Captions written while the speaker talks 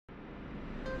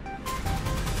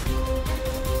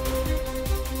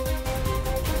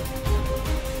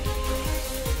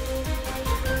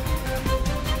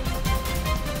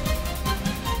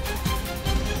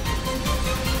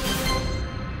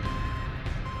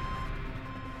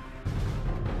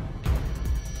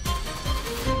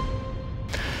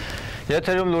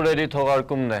Եթերում լուրերի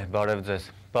թողարկումն է, բարև ձեզ։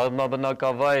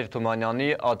 Բազմաբնակավայր Թումանյանի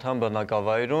Աթան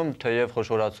բնակավայրում թեև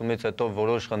խոշորացումից հետո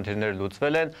որոշ խնդիրներ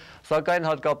լուծվել են, սակայն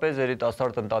հատկապես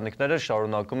երիտասարդ ընտանիքները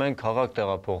շարունակում են քաղաք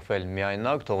տեղափոխվել,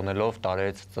 միայնակ թողնելով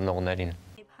տարեց ծնողներին։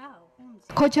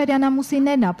 Քոչարյան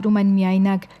ամուսիններն ապրում են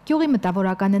միայնակ։ Գյուղի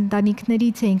մտավորական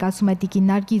ընտանիքներից էինք, ասում է տիկին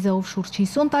Նարգիզը, ով շուրջ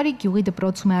 50 տարի գյուղի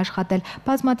դպրոցում է աշխատել,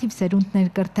 բազմաթիվ սերունդներ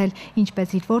կրթել,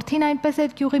 ինչպես իր որդին, այնպես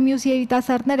էլ գյուղի մյուս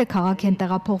երիտասարդները քաղաք են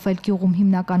տեղափոխվել, գյուղում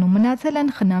հիմնականում մնացել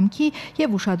են խնամքի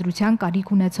եւ ուշադրության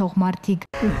կարիք ունեցող մարդիկ։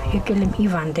 Եկել եմ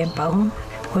հիվանդ եմ պահում,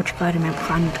 ոչ կարում եմ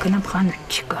խանութ գնամ,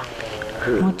 խանութ չկա։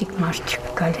 Մոտիկ մարդ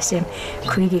չկա, գալիս եմ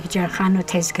քույրիկ ջան,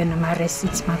 խանութ ես գնում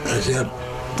առեսից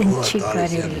մատ։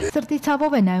 Սրտի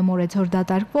ցավով է նայում օրեցօր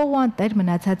դատարկվող ու անտեր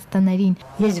մնացած տներին։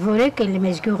 Ես որ եկել եմ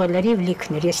այս գյուղը լրիվ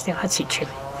լիքն էր, ես տեղացի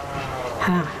չեմ։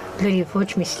 Հա, լրիվ ոչ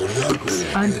մի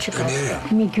բան չկա։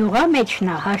 Մի գյուղա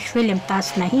մեջն է, հաշվել եմ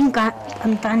 15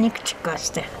 ընտանիք չկա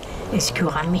այստեղ։ Այս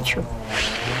գյուղա միջում։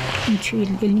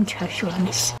 Ինչ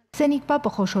հաշվանես։ Սենիկ պապը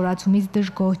խոշորացումից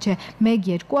դժգոհ չէ,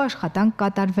 1-2 աշխատանք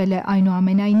կատարվել է,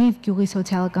 այնուամենայնիվ գյուղի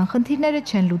սոցիալական խնդիրները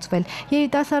չեն լուծվել,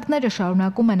 երիտասարդները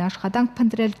շարունակում են աշխատանք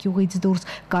փնտրել գյուղից դուրս,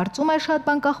 կարծում է շատ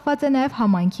բան կախված է նաև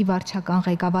համայնքի վարչական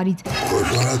ղեկավարից։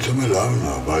 Խոշորացումը լավն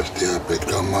է, բայց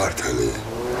պետք է մարդել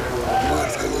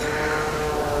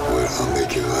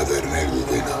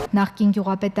Նախկին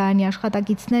գյուղապետարանի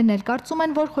աշխատակիցներն էլ կարծում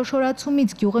են, որ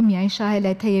խոշորացումից գյուղը միայն շահել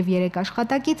է, թեև 3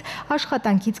 աշխատակից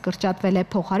աշխատանքից կրճատվել է,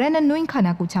 փոխարենը նույն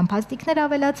քանակությամբ հաստիկներ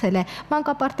ավելացել է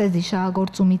մանկապարտեզի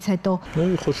շահագործումից հետո։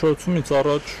 Խոշորացումից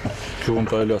առաջ գյուղում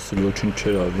կարելի ասել ոչինչ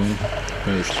չէր արվում,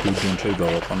 բյուջեն չէր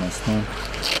բավականացնում։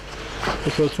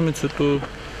 Խոշորացումից հետո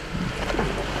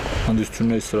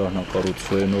հանդիսությունների սրահն է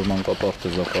կառուցվել, նոր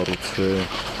մանկապարտեզ է կառուցվել,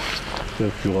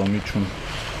 գյուղամիջում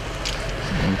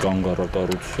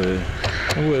կանգառակառուցվել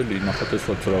ու էլի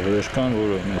նախատեսված ծրագրեր կան,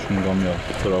 որը մեր 5-ամյա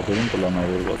ծրագրերում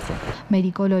պլանավորված է։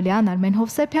 Մերիկ Օլոլյան, Արմեն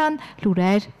Հովսեփյան,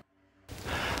 Լուրեր։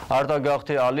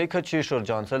 Արտագաղթի ալիքը չի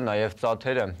շրջանցել նաև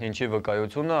ծաթերը, ինչի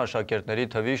վկայությունը աշակերտների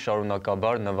թվի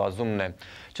շարունակաբար նվազումն է։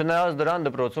 Չնայած դրան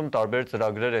դպրոցում տարբեր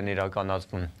ծրագրեր են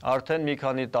իրականացվում։ Արդեն մի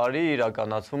քանի տարի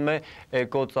իրականացվում է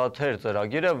էկոծաթեր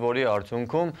ծրագիրը, որի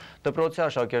արդյունքում դպրոցի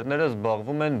աշակերտները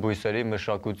զբաղվում են բույսերի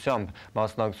մշակությամբ,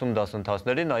 մասնակցում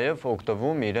դասընթացների, նաև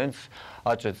օգտվում իրենց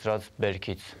աճեցրած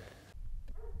բերքից։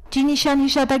 Ջինիշան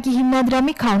հիշատակի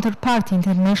հիմնադրամի Counterpart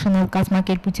International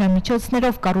կազմակերպության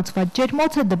միջոցներով կառուցված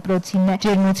ջերմոցը դպրոցինն է։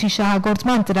 Ջերմոցի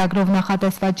շահագործման ծրագրով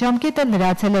նախատեսված ժամկետը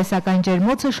լրացել է, սակայն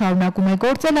ջերմոցը շարունակում է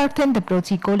գործել արդեն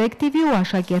դպրոցի կոլեկտիվի ու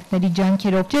աշակերտների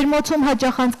ջանքերով։ Ջերմոցում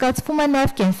հաճախ անցկացվում են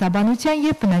նաև կենսաբանության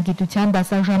եւ բնագիտության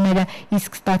դասաժամերը,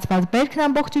 իսկ ստացված բերքն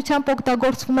ամբողջությամբ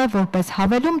օգտագործվում է որպես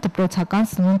հավելում դպրոցական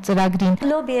սնունդ ծրագրին։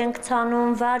 Լոբի ենք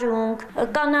ցանում, վարունգ,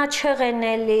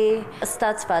 կանաչեղենելի,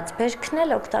 ստացված բերքն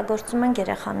էլ գործում են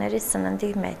երեխաների սննդի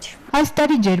մեջ։ Այս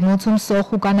տարի ջերմոցում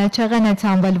սոխ ու կանաչեղեն է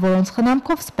ցանվել, որոնց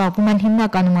խնամքով զբաղվում են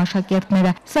հիմնականում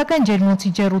աշակերտները, սակայն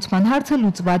ջերմոցի ջեռուցման հարցը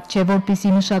լուծված չէ,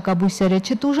 որպեսզի մշակաբույսերը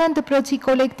չտուժեն, դպրոցի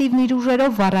կոլեկտիվն իր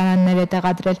ուժերով վառարաններ է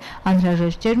տեղադրել,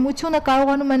 անհրաժեշտ ջերմությունը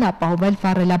կարողանում են ապահովել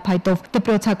վառելափայտով։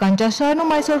 Դպրոցական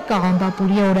ճաշարանում այսօր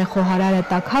կաղամբապուրի օրեխոհարարը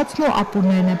տաք հացն ու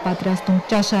ապուրներն է պատրաստում։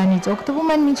 Ճաշարանից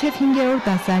օգտվում են մինչև 5-րդ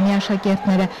դասարանի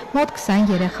աշակերտները, մոտ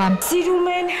 20 երեխա։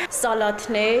 Սիրում են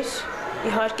սալաթներ,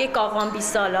 իհարկե կաղամբի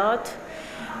սալատ,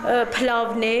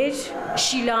 փլավներ,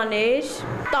 շիլաներ,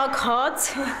 տաք հաց,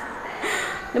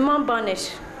 նման բաներ,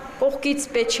 կողքից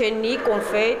պեչենի,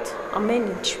 կոնֆետ, ամեն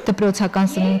ինչ։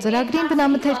 Դպրոցական սնունդ ծրագրին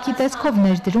բնամթերքի տեսքով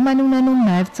ներդրում են ունենում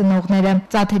նաև ծնողները։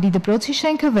 Ծաթերի դպրոցի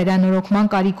շենքը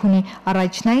վերանորոգման կարիք ունի,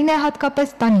 առաջնային է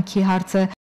հատկապես տանիքի հարցը։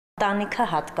 Տանիքը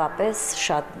հատկապես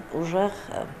շատ ուժեղ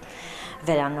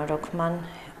վերանորոգման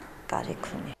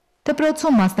կարիք ունի։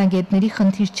 Դպրոցում մասնագետների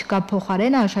խնդիր չկա,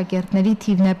 փոխարենը աշակերտների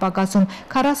թիվն է պակասում,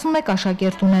 41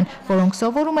 աշակերտ ունեն, որոնք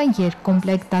սովորում են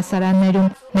երկկոմպլեկտ դասարաններում։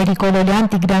 Մերիկ Օլոլյան,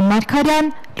 Տիգրան Մարգարյան,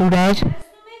 Լուրեր։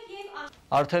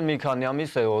 Արդեն մի քանի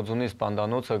ամիս է Օձունի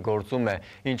սպանդանոցը գործում է,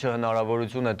 ինչը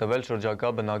հնարավորություն է տվել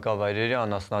շրջակա բնակավայրերի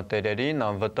անասնատերերին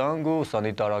անվտանգ ու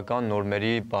սանիտարական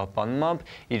նորմերի պահպանմամբ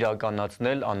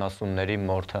իրականացնել անասունների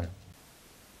մորթը։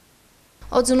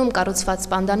 Օձունում կառուցված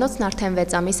սպանդանոցն արդեն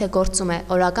 6 ամիս է գործում է,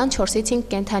 օրական 4-ից 5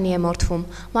 կենդանի է մորթվում։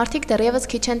 Մարդիկ դեռևս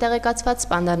քիչ են տեղեկացված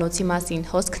սպանդանոցի մասին,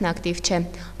 հոսքն ակտիվ չէ։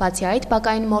 Բացի այդ,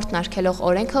 բակային մորթն արգելող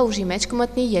օրենքը ուժի մեջ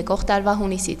կմտնի եկող տարվա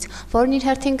հունիսից, որն իր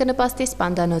հերթին կնպաստի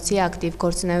սպանդանոցի ակտիվ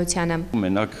գործունեությանը։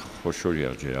 Մենակ խոշոր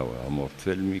եղջերավոր է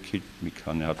մորթվել մի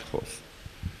քանի հատ խոս։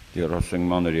 Դեռ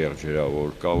ասենք մանր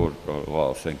եղջերավոր կա, որ կարող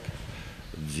ասենք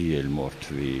ձի էլ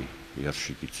մորթվի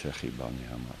երշիկի ցեխի բանի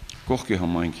համար։ Կողքի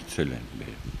համայնքից էլ են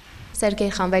բերում։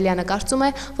 Սերգեյ Խանվելյանը կարծում է,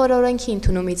 որ օրենքի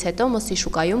ընդունումից հետո մսի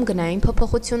շուկայում գնային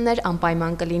փոփոխություններ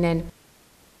անպայման կլինեն։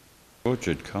 Ոչ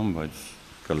այդքան, բայց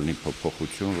կլինի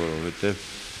փոփոխություն, որովհետև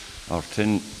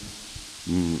արդեն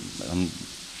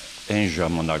այն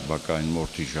ժամանակ բակային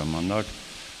մորթի ժամանակ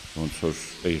ոնց որ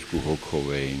երկու հոգով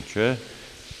էին, չէ,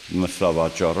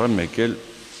 մսավաճառը մեկ էլ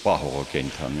պահողը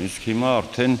կենթանի, իսկ հիմա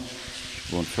արդեն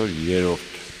ոնց որ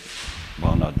երրորդ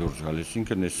բանա դուրս գալիս,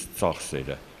 ինքն էս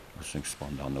ծախսերը, ասենք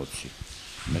սպանդանոցի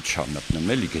մեջ մտնում,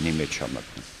 էլի գնի մեջ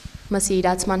մտնում։ Մսի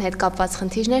իրացման հետ կապված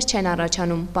խնդիրներ չեն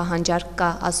առաջանում, պահանջարկ կա,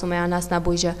 ասում է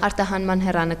անասնաբույժը, արտահանման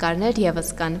հեռանկարներ ևս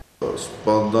կան։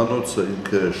 Սպանդանոցը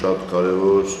ինքը շատ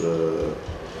կարևոր,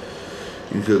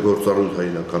 ինքը գործառույթ է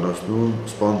իրականացնում,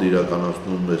 սպանդը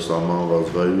իրականացնում է սահմանված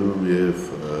վայրում եւ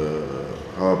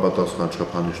համապատասխան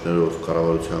չափանիշներով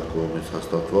կառավարության կողմից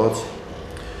հաստատված,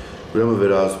 ուրեմն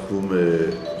վերահսկվում է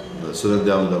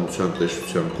սննդի անվտանգության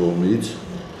տեսչության կողմից,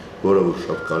 որը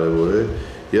շատ կարևոր է,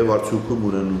 եւ արդյունքում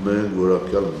ունենում են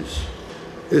որակյալ միս։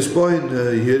 Այս պահին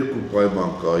երկու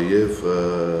պայման կա, եւ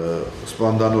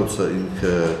սպանդանոցը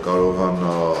ինքը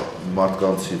կարողանա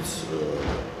մարդկանցից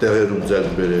տեղերում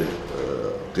ձեռք բերել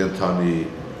կենդանի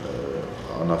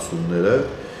անասունները,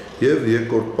 եւ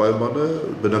երկրորդ պայմանը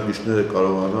բնակիչները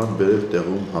կարողանան բերել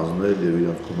տեղում հանձնել եւ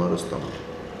իրենց գումարը ստանալ։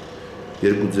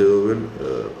 Երկու ձևով էլ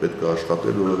պետք է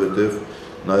աշխատել, որովհետև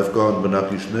նաև կան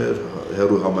բնակիչներ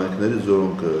հեռու համայնքներից,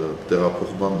 որոնք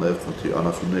տեղափոխման նաև խնդիր,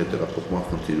 անասունների տեղափոխման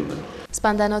խնդիր ունեն։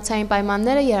 Սպանդանոցային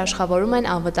պայմանները երաշխավորում են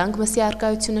անվտանգ մսի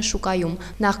առկայությունը շուկայում։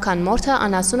 Նախքան մորթը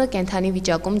անասունը կենդանի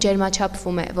վիճակում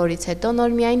ջերմաչափվում է, որից հետո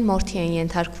նոր միայն մորթի են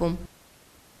ենթարկվում։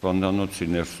 Սպանդանոցի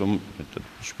ներսում,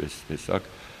 ինչպես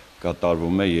տեսակ,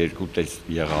 կատարվում է երկու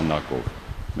եղանակով,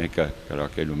 մեկը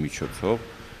կրակելու միջոցով,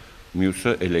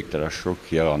 մյուսը էլեկտրաշոկ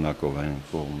եղանակով են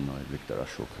կողմն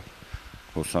էլեկտրաշոկը։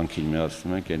 Հոսանքին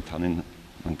միացնում են կենդանին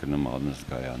ընկնում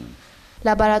անզգայանում։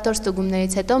 Լաբորատոր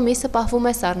ստուգումներից հետո միսը պահվում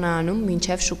է սառնարանում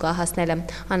մինչև շուկա հասնելը։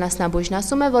 Անասնաբույժն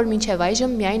ասում է, որ մինչև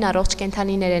այժմ միայն առողջ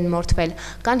կենդանիներ են մորթվել։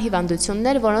 Կան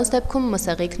հիվանդություններ, որոնց դեպքում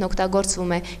մսեղիկն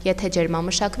օգտագործվում է, եթե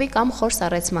ջերմամշակվի կամ խոր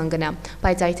սառեցման գնա,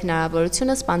 բայց այդ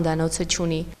հնարավորությունը սպանդանոցը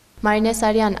չունի։ Մարինե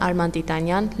Սարյան, Արման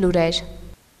Տիտանյան, Լուրեր։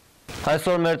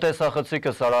 Այսօր մեր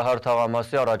տեսախցիկը Սարահար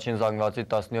թաղամասի առաջին զանգվածի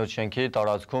 17 շենքի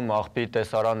տարածքում աղբի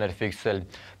տեսարան էր ֆիքսել։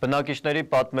 Բնակիչների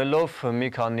պատմելով մի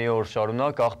քանի օր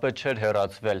շարունակ աղբը չէր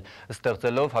հեռացվել,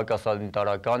 ստեղծելով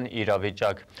հակասանիտարական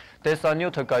իրավիճակ։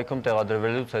 Տեսանյութը կայքում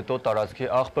տեղադրվելուց հետո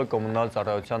տարածքի աղբը կոմունալ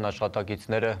ծառայության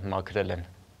աշխատակիցները մաքրել են։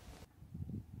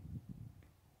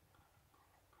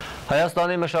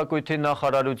 Հայաստանի մշակույթի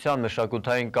նախարարության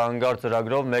մշակութային կանգառ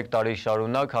ծրագրով 1 տարի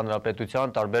շարունակ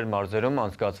հանրապետության տարբեր մարզերում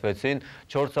անցկացվեցին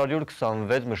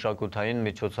 426 մշակութային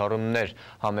միջոցառումներ,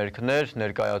 համերգներ,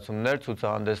 ներկայացումներ,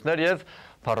 ցուցահանդեսներ եւ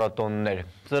փառատոններ։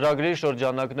 Ծրագրի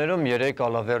շրջանակներում 3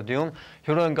 ալավերդիում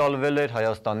հյուրընկալվել էր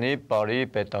Հայաստանի Պարի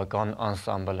պետական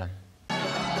անսամբլը։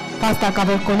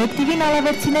 Վաստակավոր կոլեկտիվին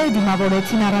ալավերցիները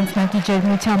դիմավորեցին առանձնակի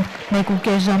ջերմությամբ։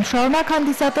 1.5 ժամ շարունակ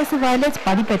հանդիսատեսը վայելեց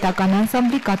Պարի պետական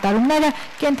անսամբլի կատարումները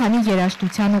կենդանի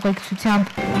երաժշտության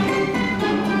ուղեկցությամբ։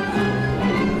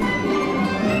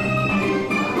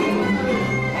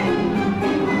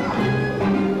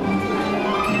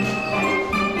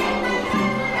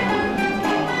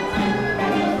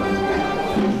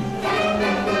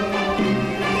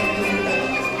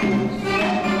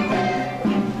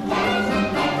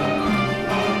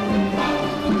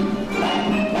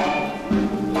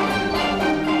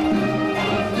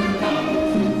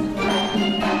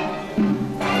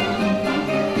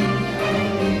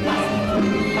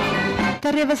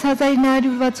 Դեռևս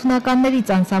 1960-ականներից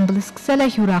անսամբլը սկսել է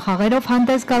հյուրախաղերով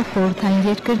հանդես գալ խորհրդային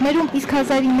երկրներում, իսկ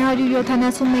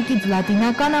 1971-ից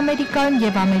Լատինական Ամերիկայում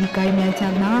եւ Ամերիկայի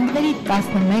Միացյալ Նահանգների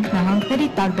 11 նահանգների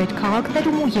տարբեր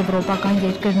քաղաքներում ու եվրոպական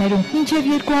երկրներում։ Մինչև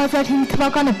 2005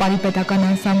 թվականը Պարի պետական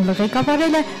անսամբլը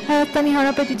ղեկավարել է Հայաստանի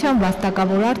Հանրապետության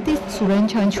վաստակավոր արտիստ Սուրեն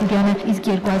Չանչուրյանը, իսկ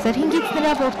 2005-ից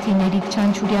նրա որդի Ներիկ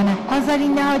Չանչուրյանը։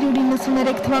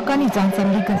 1993 թվականից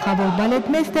անսամբլի գլխավոր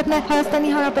բալետմեստերն է Հայաստանի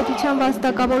Հանրապետության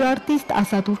վաստակավոր արտիստ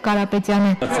Ասատուր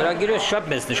Կարապետյանը։ Ծրագիրը շատ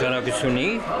մեծ նշանակություն ունի,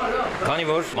 քանի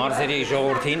որ մարզերի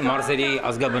ժողովրդին, մարզերի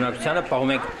ազգաբնակչությանը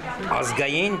պահում ենք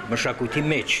ազգային մշակույթի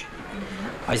մեջ։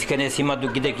 Այսինքն ես հիմա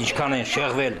դուք գիտեք ինչքան են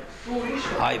շեղվել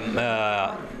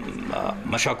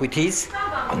մշակույթից,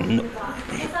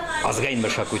 ազգային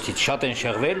մշակույթից շատ են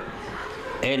շեղվել,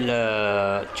 էլ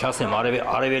չասեմ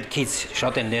արևելքից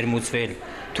շատ են ներմուծվել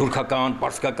թուրքական,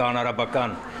 պարսկական,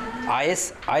 արաբական։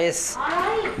 Այս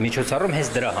միջոցառում հենց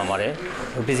դրա համար է,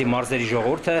 որպեսզի մարզերի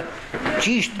ժողովուրդը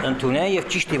ճիշտ ընդունեն եւ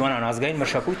ճիշտ իմանան ազգային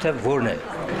մշակույթը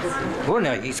որն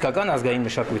է իսկական ազգային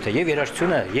մշակույթը եւ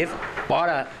երաժշտությունը եւ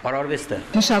պարարվեստը։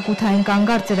 Մշակութային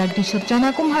կանգառ ծրագրի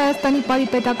շրջանակում Հայաստանի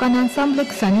պարիպետական անսամբլը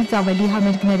 20-ից ավելի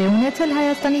համերգներ է ունեցել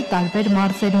Հայաստանի տարբեր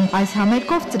մարզերում։ Այս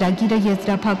համերգով ծրագիրը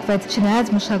եզրափակվեց,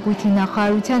 չնայած մշակույթի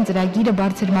նախարարության ծրագիրը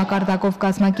բարձր մակարդակով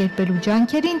կազմակերպելու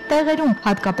ջանքերին, տեղերում,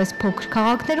 հատկապես փոքր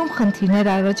քաղաքներում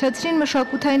խնդիրներ առաջացրին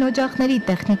մշակութային օջախների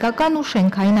տեխնիկական ու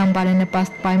շենքային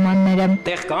անբարենպաստ պայմանները։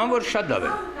 Տեղ կան, որ շատ լավ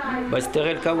է, բայց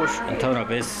տեղ էլ կա, որ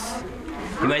ընդհանրապես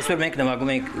հիմա այսօր մենք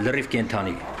նվագում ենք լրիվ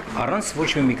կենթանի, առանց ոչ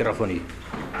մի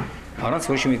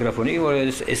միկրոֆոնի, որ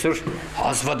այսօր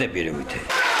հազվադեպ երևույթ է։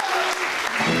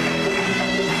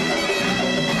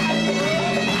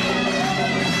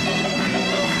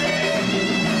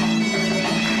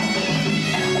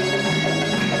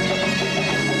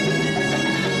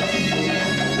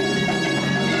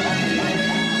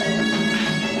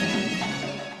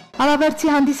 Ալավերցի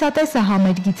հանդիսատեսը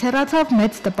համերգից հեռացավ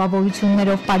մեծ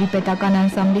տպավորություններով։ Պարիպետական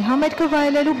անսամբլի համերգը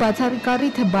վայելելու բացառիկ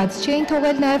առիթը բաց չէին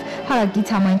թողել նաև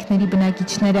հարակից համայնքների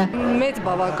բնակիչները։ Մեծ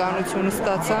բավականություն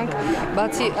ստացանք,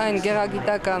 բացի այն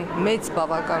գեղագիտական մեծ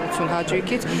բավականություն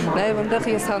հաճույքից, նաև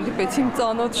այնտեղ ես հանդիպեցի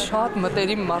ծանոթ շատ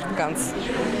մտերիմ մարդկանց։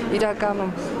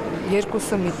 Իրականում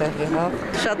երկուսը միտեղ եղավ։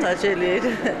 Շատ հաճելի էր,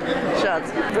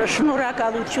 շատ։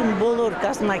 Շնորհակալություն բոլոր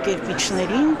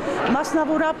կազմակերպիչներին,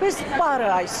 մասնավորապես պարը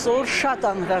այսօր շատ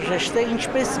անհրաժեշտ է,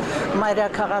 ինչպես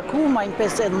մայրաքաղաքում,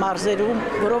 այնպես էլ մարզերում,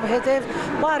 որովհետև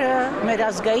պարը մեր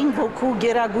ազգային ոգու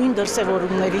գերագույն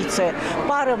դրսևորումներից է։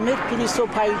 Պարը մեր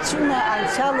փիլիսոփայությունը,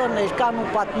 անցյալը, ներկան ու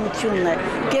պատմությունն է։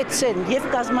 Կեցեն եւ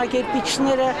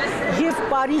կազմակերպիչները, եւ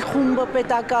պարի խումբը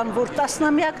պետական, որ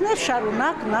տասնամյակներ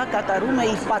շարունակ նա կատարում է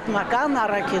իր պատմական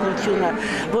առաքելությունը,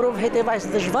 որովհետև այս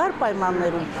դժվար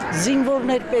պայմաններում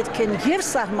զինվորներ պետք են եւ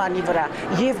սահմանի վրա,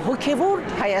 եւ հոգեվոր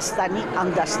Հայաստանի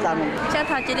անդաստանում։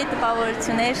 Շատ հաճելի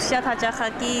տպավորություններ, շատ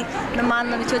հաճախակի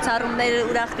նման միջոցառումներ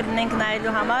ուրախ կլինենք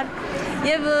նայելու համար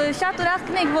եւ շատ ուրախ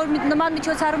կլինենք, որ նման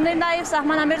միջոցառումներ նաեւ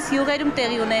սահմանամերձ յուղերում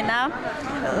տեղի ունենա։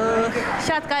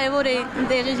 Շատ կարևոր է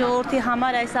տեղի ժողովրդի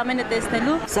համար այս ամենը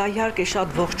տեսնելու։ Սա իհարկե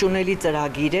շատ ողջունելի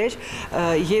ծրագիր էր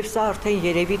եւ սա արդեն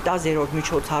երևի 10-րդ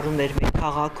միջոցառումներ մեր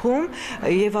քաղաքում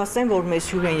եւ ասեմ, որ մեզ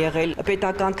հյուր են եղել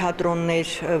պետական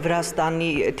թատրոններ, Վրաստանի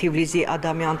Թիվլիսի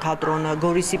Ադամյան թատրոնը,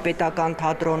 Գորիսի պետական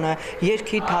թատրոնը,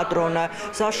 Երգի թատրոնը։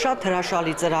 Սա շատ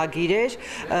հրաշալի ծրագիր էր,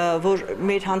 որ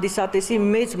մեր հանդիսատեսի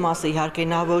մեծ մասը իհարկե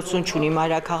հնարավորություն չունի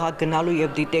մայրաքաղաք գնալու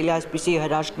եւ դիտելու այսպիսի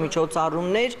հրաշք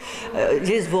միջոցառումներ։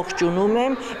 Ես ողջունում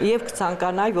եմ եւ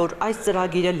կցանկանայի, որ այս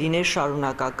ծրագիրը լիներ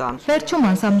շարունակական։ Վերջում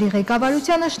անսամբլի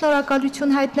ղեկավարությանը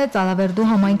շնորհակալություն հայտնեց Ալավերդու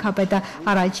համայնքապետը,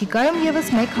 առաջիկայում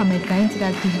եւս մեկ համերգային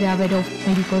ծրագրի հրավերով։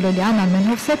 Մերիկոլոլյան, Արմեն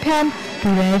Հովսեփյան,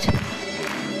 Լուրեր։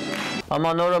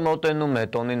 Ամանորը մոտենում է,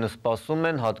 տոնին սպասում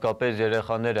են հատկապես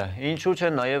երեխաները, ինչու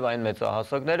չէ նաև այն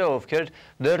մեծահասակները, ովքեր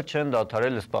դեռ չեն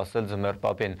դադարել սպասել ձմեռ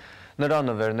պապին, նրա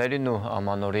նվերներին ու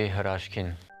ամանորի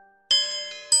հրաշքին։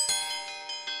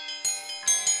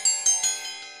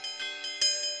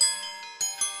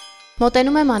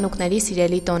 Մոտենում է մանուկների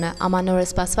սիրելի տոնը, ամանորը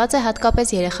սպասված է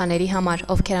հատկապես երեխաների համար,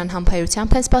 ովքեր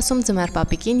անհամբերությամբ են սպասում ձմեռ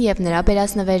պապիկին եւ նրա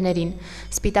բերած նվերներին։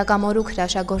 Սպիտակամորուք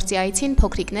հրաշագործի այցին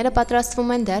փոքրիկները պատրաստվում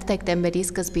են դեռ դեկտեմբերի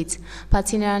սկզբից։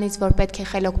 Բացի նրանից, որ պետք է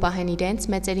խելոք պահեն իրենց,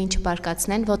 մեծերին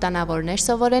չբարկացնեն, ոտանավորներ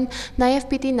սովորեն, նաեւ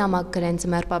պիտի նամակ գրեն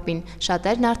ձմեռ պապին։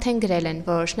 Շատերն արդեն գրել են,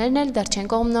 որոշներն էլ դեռ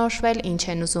չեն կողմնորոշվել, ինչ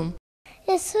են ուզում։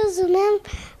 Ես ուզում եմ,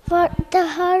 որ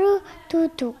դհարու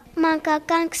դուդու,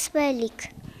 մանկական քսվելիք,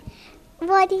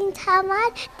 որ ինձ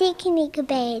համար տիկնիկ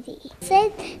բերի։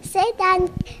 Սեդ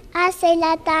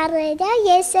ասելատարերը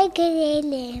ես է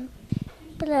գրել եմ։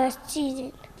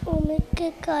 Պլաստիրին, ումիկը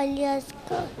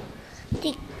կալյասկա,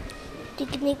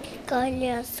 տիկնիկ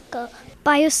կալյասկա։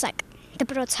 Պայուսակ,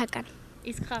 դպրոցական։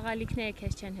 Իսկ խաղալիքները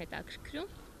քեզ չեն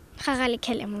հետաքրքրում։ Խաղալիք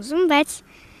եմ ուզում, բայց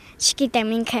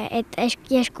չգիտեմ ինքը այդ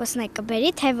երկուսն է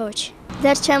կբերի, թե ոչ։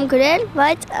 Դեռ չեմ գրել,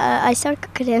 բայց այսօր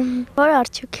կգրեմ, որ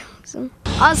արդյոք եմ ուզում։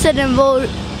 Ասել եմ, որ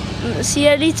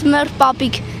սիրելի ձմեռ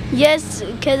պապիկ, ես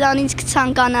քեզանից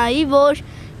կցանկանայի, որ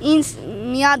ինձ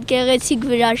մի հատ գեղեցիկ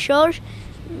վրաշոր,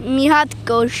 մի հատ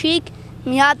կոշիկ,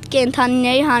 մի հատ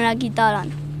կենդանիների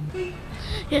հանրագիտարան։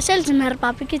 Ես էլ ձմեռ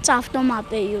պապիկից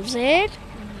ավտոմատ էի ուզել,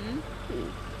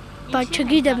 բայց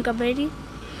չգիտեմ կբերի։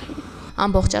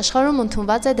 Ամբողջ աշխարհում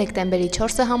ընդունված է դեկտեմբերի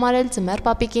 4-ը համարել ձմեռ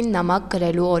պապիկին նամակ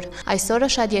գրելու օր։ Այս օրը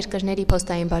շատ երկրների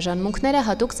փոստային բաժանմունքները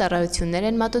հատուկ ծառայություններ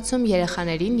են մատուցում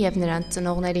երեխաներին եւ նրանց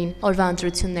ծնողներին։ Օրվա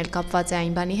ընտրությունն էլ կապված է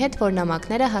այն բանի հետ, որ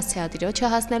նամակները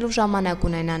հասցեատիրոջը հասնելու ժամանակ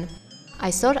ունենան։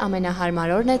 Այսօր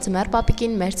ամենահարմար օրն է ձմեռ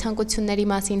պապիկին մեր ցանկությունների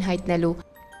մասին հայտնելու։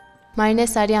 Մարինե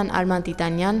Սարյան, Արման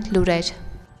Տիտանյան, Լուրեր։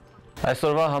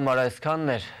 Այսօրվա համար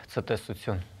այսքանն էր,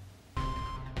 ցտեսություն։